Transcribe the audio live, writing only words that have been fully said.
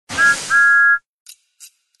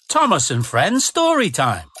Thomas and Friends Story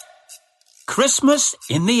Time. Christmas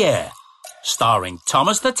in the Air, starring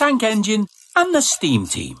Thomas the Tank Engine and the Steam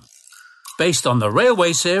Team. Based on the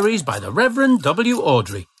Railway series by the Reverend W.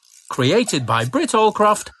 Awdry. Created by Britt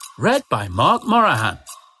Allcroft, read by Mark Morahan.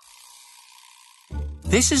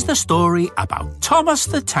 This is the story about Thomas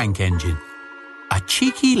the Tank Engine. A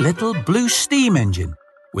cheeky little blue steam engine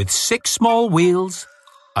with 6 small wheels,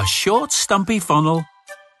 a short stumpy funnel,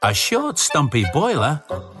 a short stumpy boiler,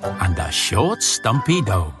 and a short stumpy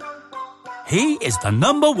dome. He is the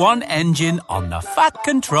 #1 engine on the Fat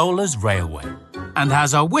Controller's railway and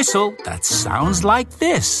has a whistle that sounds like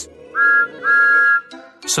this.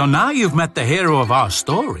 So now you've met the hero of our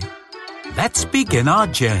story, let's begin our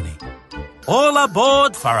journey. All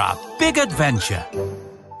aboard for a big adventure.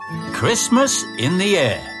 Christmas in the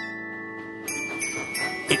Air.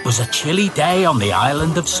 It was a chilly day on the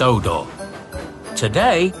island of Sodor.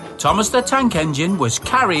 Today, Thomas the Tank Engine was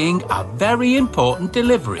carrying a very important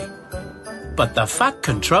delivery. But the Fat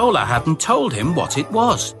Controller hadn't told him what it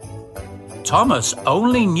was. Thomas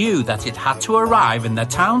only knew that it had to arrive in the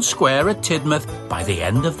town square at Tidmouth by the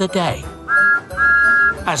end of the day.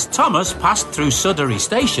 As Thomas passed through Sudbury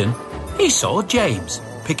Station, he saw James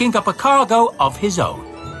picking up a cargo of his own.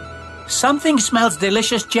 "Something smells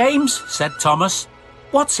delicious, James," said Thomas.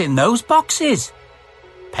 "What's in those boxes?"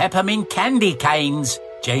 "Peppermint candy canes,"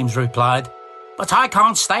 James replied. "But I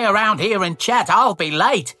can't stay around here and chat, I'll be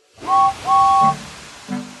late."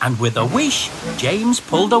 And with a whoosh, James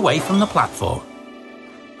pulled away from the platform.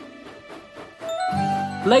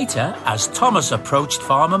 Later, as Thomas approached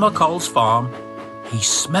Farmer McColl's farm, he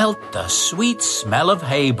smelt the sweet smell of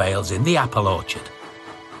hay bales in the apple orchard.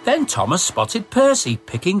 Then Thomas spotted Percy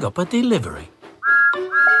picking up a delivery.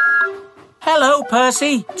 "Hello,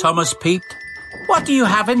 Percy," Thomas peeped. "What do you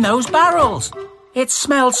have in those barrels? It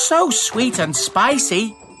smells so sweet and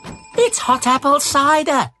spicy." "It's hot apple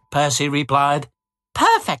cider," Percy replied.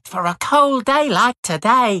 "Perfect for a cold day like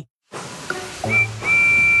today."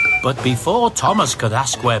 But before Thomas could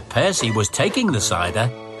ask where Percy was taking the cider,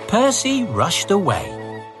 Percy rushed away.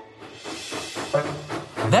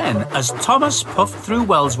 Then, as Thomas puffed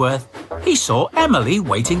through Wellsworth, he saw Emily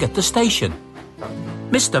waiting at the station.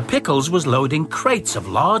 Mr. Pickles was loading crates of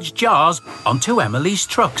large jars onto Emily's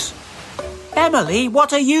trucks. "Emily,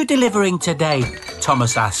 what are you delivering today?"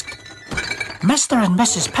 Thomas asked. "Mr. and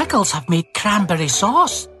Mrs. Pickles have made cranberry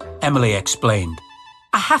sauce," Emily explained.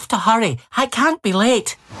 "I have to hurry. I can't be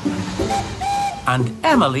late." And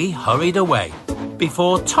Emily hurried away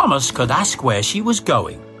before Thomas could ask where she was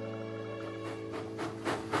going.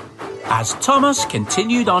 As Thomas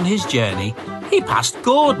continued on his journey, he passed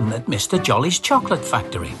Gordon at Mr. Jolly's chocolate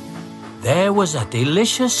factory. There was a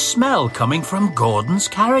delicious smell coming from Gordon's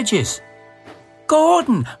carriages.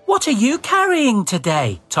 "Gordon, what are you carrying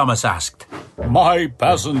today?" Thomas asked. "My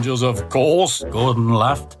passengers, of course," Gordon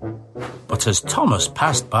laughed. But as Thomas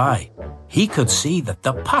passed by, he could see that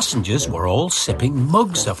the passengers were all sipping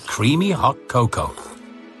mugs of creamy hot cocoa.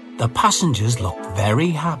 The passengers looked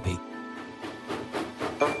very happy.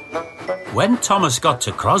 When Thomas got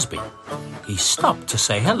to Crosby, he stopped to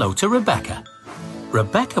say hello to Rebecca.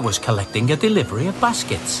 Rebecca was collecting a delivery of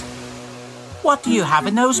baskets. "What do you have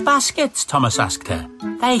in those baskets?" Thomas asked her.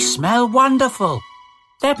 "They smell wonderful."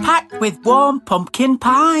 "They're packed with warm pumpkin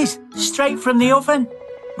pies, straight from the oven,"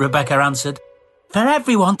 Rebecca answered, "for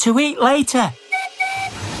everyone to eat later."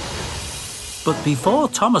 But before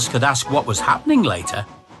Thomas could ask what was happening later,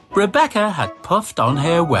 Rebecca had puffed on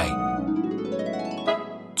her way.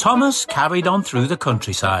 Thomas carried on through the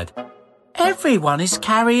countryside. "Everyone is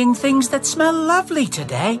carrying things that smell lovely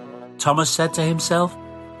today," Thomas said to himself.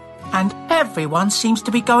 "And everyone seems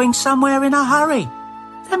to be going somewhere in a hurry.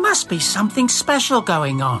 There must be something special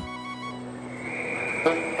going on."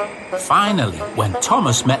 Finally, when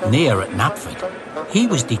Thomas met Nia at Knapford, he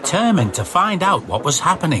was determined to find out what was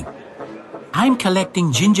happening. "I'm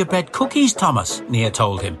collecting gingerbread cookies, Thomas," Nia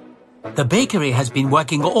told him. "The bakery has been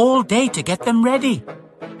working all day to get them ready."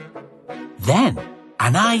 Then,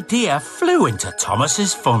 an idea flew into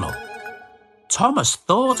Thomas's funnel. Thomas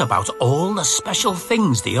thought about all the special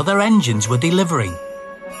things the other engines were delivering.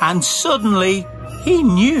 And suddenly, he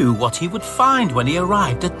knew what he would find when he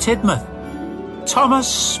arrived at Tidmouth. Thomas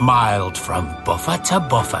smiled from buffer to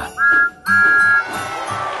buffer.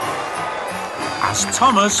 As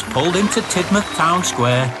Thomas pulled into Tidmouth Town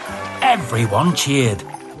Square, everyone cheered.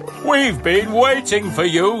 "We've been waiting for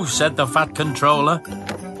you," said the Fat Controller.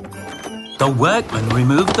 The workmen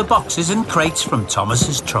removed the boxes and crates from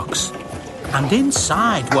Thomas's trucks. And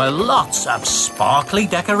inside were lots of sparkly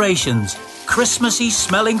decorations, Christmassy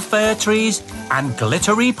smelling fir trees and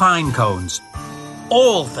glittery pine cones.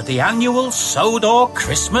 all for the annual Sodor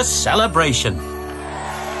Christmas celebration.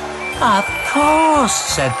 Of course,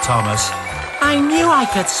 said Thomas. I knew I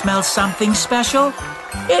could smell something special.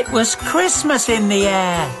 It was Christmas in the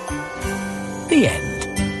air. The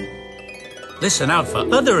end. Listen out for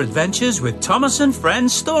other adventures with Thomas and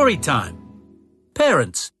Friends Storytime.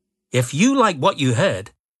 Parents, if you like what you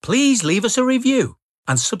heard, please leave us a review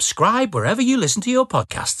and subscribe wherever you listen to your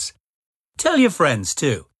podcasts. Tell your friends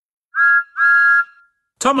too.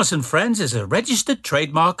 Thomas and Friends is a registered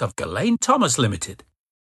trademark of Ghislaine Thomas Limited.